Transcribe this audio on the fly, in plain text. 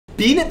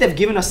being that they've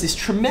given us this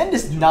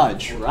tremendous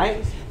nudge,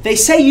 right? They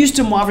say use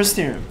de Moivre's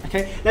theorem,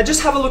 okay? Now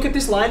just have a look at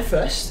this line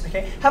first,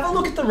 okay? Have a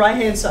look at the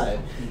right-hand side.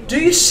 Do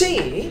you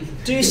see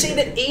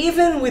that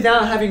even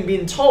without having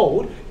been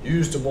told,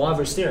 use de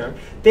Moivre's theorem,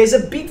 there's a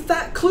big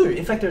fat clue.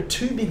 In fact, there are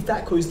two big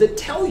fat clues that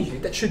tell you,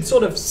 that should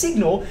sort of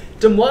signal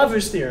de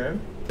Moivre's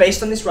theorem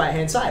based on this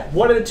right-hand side.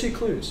 What are the two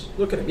clues?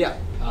 Look at it, yeah.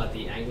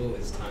 The angle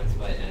is times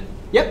by n.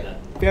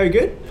 Yep, very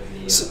good.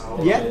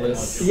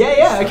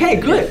 Okay,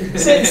 good.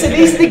 So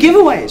these are the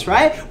giveaways,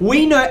 right?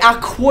 We know our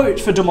quote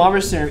for de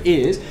Moivre's theorem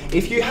is,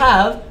 if you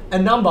have a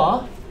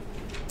number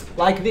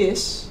like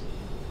this,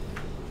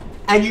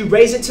 and you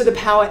raise it to the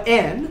power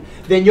n,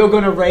 then you're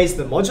going to raise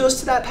the modulus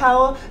to that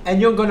power,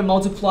 and you're going to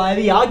multiply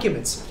the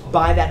arguments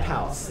by that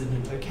power.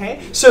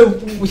 Okay? So,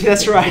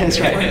 that's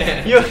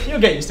right. You'll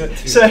get used to it.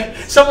 So,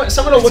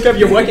 someone will look over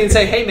your work and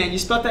say, hey man, you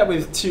spelled that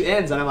with two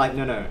n's, and I'm like,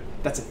 no.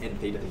 That's an n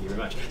theta, thank you very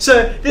much.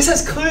 So this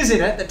has clues in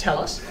it that tell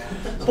us.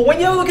 But when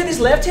you look at this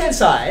left-hand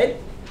side,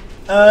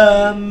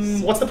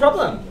 what's the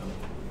problem?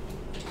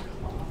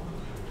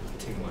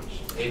 Too much.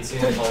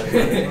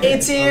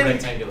 It's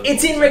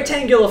in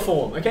rectangular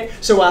form. Okay.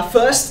 So our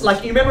first,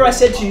 like you remember, I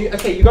said to you,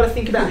 okay, you got to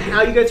think about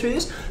how you go through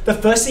this. The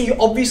first thing you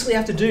obviously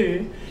have to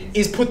do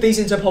is put these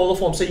into polar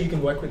form so you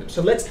can work with them.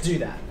 So let's do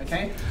that.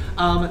 Okay.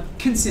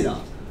 Consider.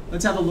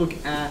 Let's have a look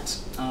at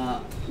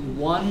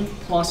 1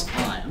 plus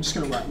I. I'm just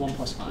going to write 1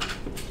 plus I.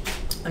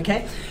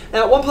 Okay?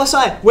 Now, 1 plus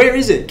I, where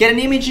is it? Get an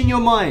image in your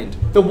mind.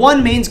 The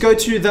 1 means go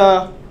to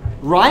the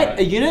right,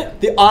 a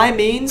unit. The I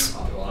means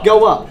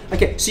go up.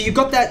 Okay, so you've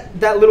got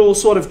that little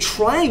sort of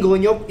triangle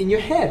in your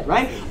head,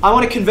 right? I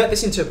want to convert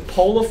this into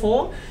polar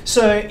form.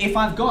 So if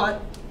I've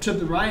got to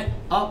the right,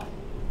 up,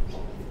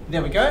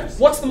 there we go.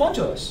 What's the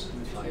modulus?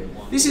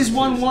 This is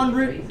 1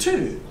 root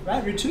 2,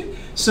 right? Root 2.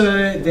 So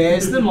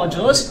there's the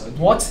modulus.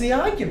 What's the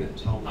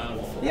argument?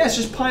 Yeah, it's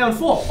just pi on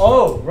 4.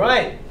 Oh,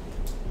 right.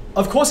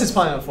 Of course it's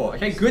pi on 4.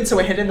 Okay, good. So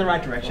we're headed in the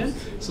right direction.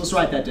 So let's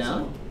write that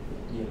down.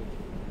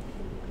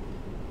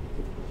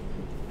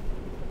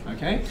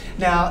 Okay.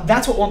 Now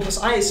that's what 1 plus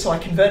I is. So I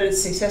converted it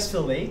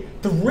successfully.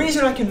 The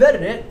reason I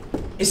converted it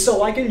is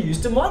so I can use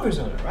de Moivre's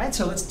on it, right?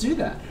 So let's do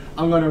that.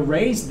 I'm going to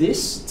raise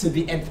this to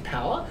the nth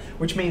power,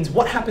 which means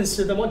what happens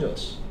to the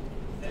modulus?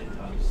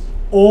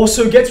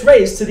 Also gets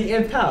raised to the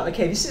nth power.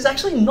 Okay, this is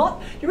actually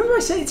not, you remember I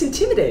said it's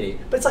intimidating,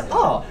 but it's like,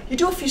 oh, you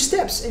do a few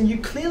steps and you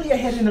clearly are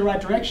heading in the right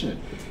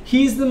direction.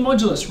 Here's the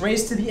modulus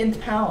raised to the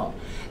nth power.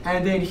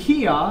 And then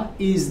here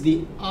is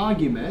the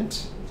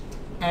argument,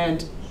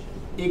 and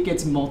it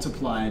gets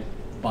multiplied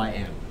by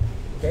m.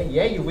 Okay,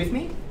 yeah, you're with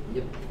me?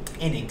 Yep.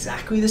 In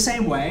exactly the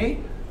same way,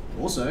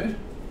 also,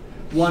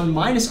 1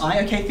 minus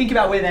I, okay, think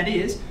about where that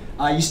is.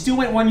 You still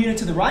went 1 unit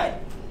to the right,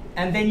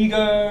 and then you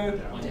go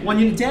 1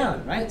 unit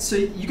down, right? So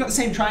you got the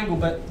same triangle,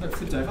 but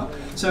flipped over.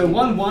 So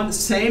 1, 1,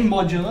 same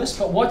modulus,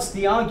 but what's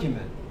the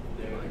argument?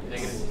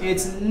 Negative.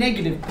 It's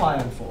negative pi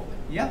on 4.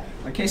 Yeah.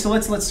 Okay, so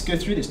let's go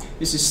through this.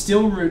 This is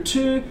still root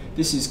 2.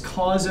 This is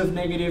cos of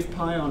negative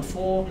pi on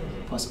 4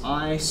 plus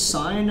I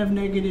sine of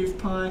negative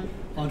pi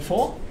on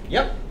 4.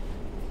 Yep.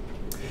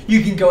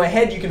 You can go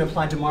ahead. You can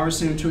apply de Moivre's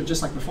theorem to it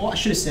just like before. I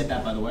should have said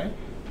that, by the way,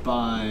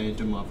 by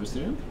de Moivre's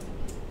theorem.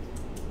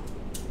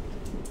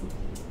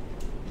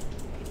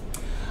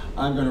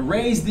 I'm going to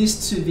raise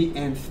this to the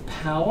nth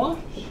power.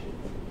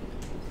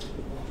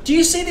 Do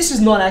you see this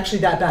is not actually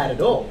that bad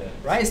at all,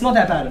 right? It's not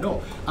that bad at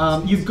all.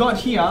 You've got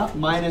here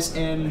minus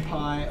n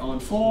pi on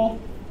 4,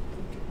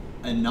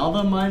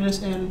 another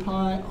minus n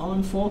pi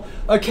on 4.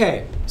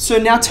 Okay, so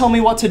now tell me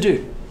what to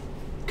do.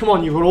 Come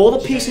on, you've got all the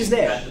pieces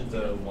there. Add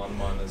the 1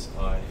 minus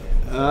I.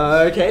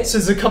 Okay, so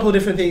there's a couple of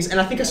different things, and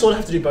I think I sort of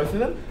have to do both of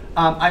them.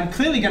 I'm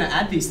clearly going to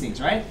add these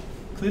things, right?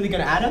 Clearly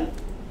going to add them.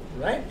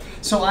 Right?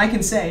 So I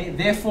can say,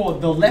 therefore,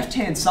 the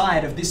left-hand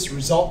side of this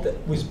result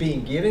that was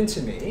being given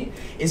to me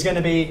is going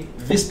to be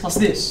this plus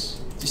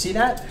this. Do you see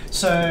that?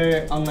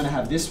 So I'm going to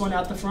have this one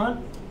out the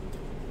front.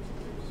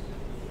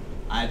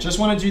 I just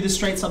want to do the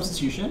straight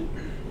substitution.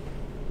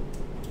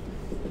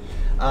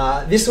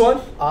 This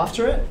one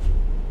after it.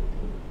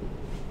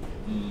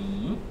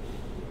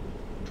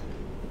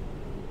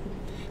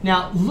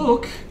 Now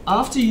look,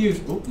 after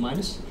you've,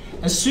 minus,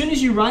 as soon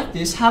as you write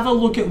this, have a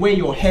look at where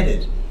you're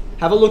headed.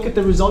 Have a look at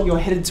the result you're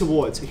headed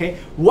towards, okay?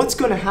 What's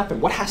going to happen?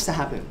 What has to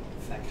happen?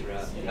 Factor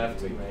out. You have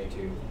to make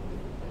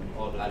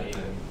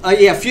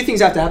yeah, a few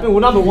things have to happen. Well,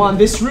 number one,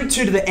 this root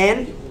 2 to the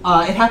n,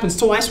 it happens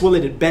twice. Well,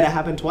 it had better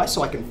happen twice,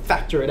 so I can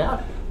factor it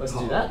out. Let's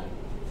do that.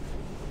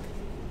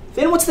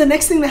 Then what's the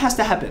next thing that has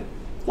to happen?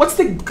 What's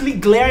the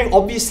glaring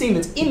obvious thing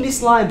that's in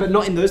this line but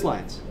not in those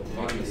lines?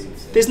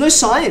 There's no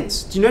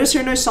signs. Do you notice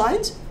there are no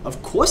signs?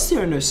 Of course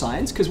there are no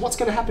signs, because what's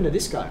going to happen to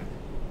this guy?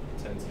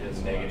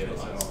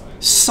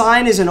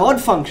 Sine is an odd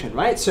function,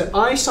 right? So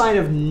I sine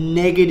of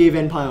negative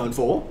n pi on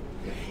 4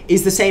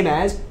 is the same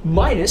as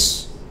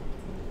minus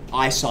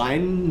I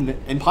sine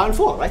n pi on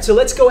 4, right? So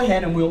let's go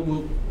ahead and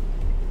we'll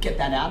get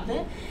that out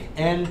there.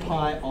 N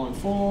pi on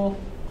 4,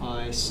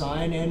 I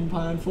sine n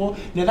pi on 4.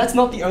 Now that's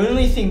not the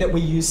only thing that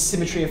we use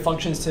symmetry of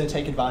functions to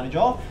take advantage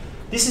of.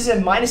 This is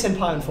a minus n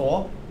pi on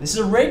 4. This is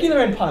a regular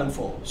n pi on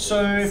 4.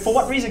 So for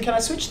what reason can I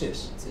switch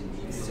this?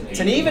 It's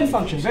an even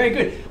function. Very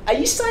good. Are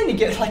you starting to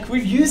get, like,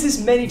 we've used this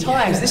many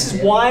times. This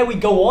is why we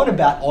go on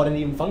about odd and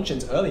even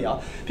functions earlier.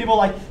 People are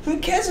like, who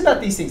cares about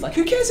these things? Like,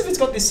 who cares if it's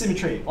got this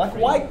symmetry? Like,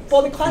 why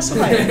bother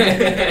classifying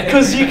it?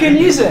 Because you can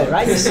use it,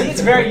 right? You see,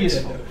 it's very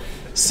useful.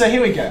 So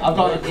here we go. I've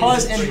got a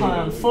cos n pi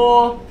on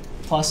 4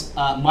 plus,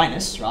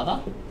 minus,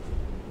 rather,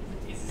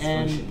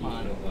 n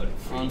pi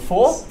on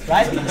 4,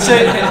 right? So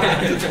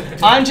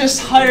I'm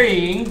just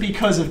hurrying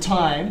because of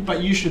time,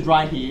 but you should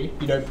write here,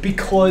 you know,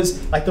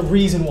 because, like, the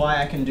reason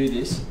why I can do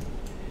this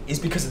is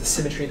because of the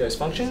symmetry of those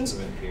functions.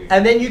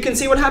 And then you can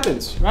see what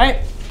happens,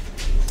 right?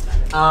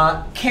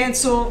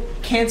 Cancel,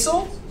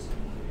 cancel.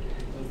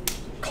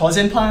 Cos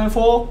n pi on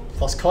 4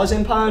 plus cos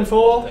n pi on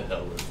 4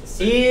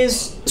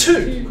 is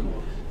 2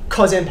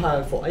 cos n pi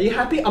on 4. Are you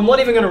happy? I'm not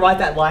even going to write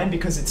that line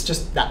because it's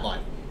just that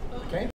line.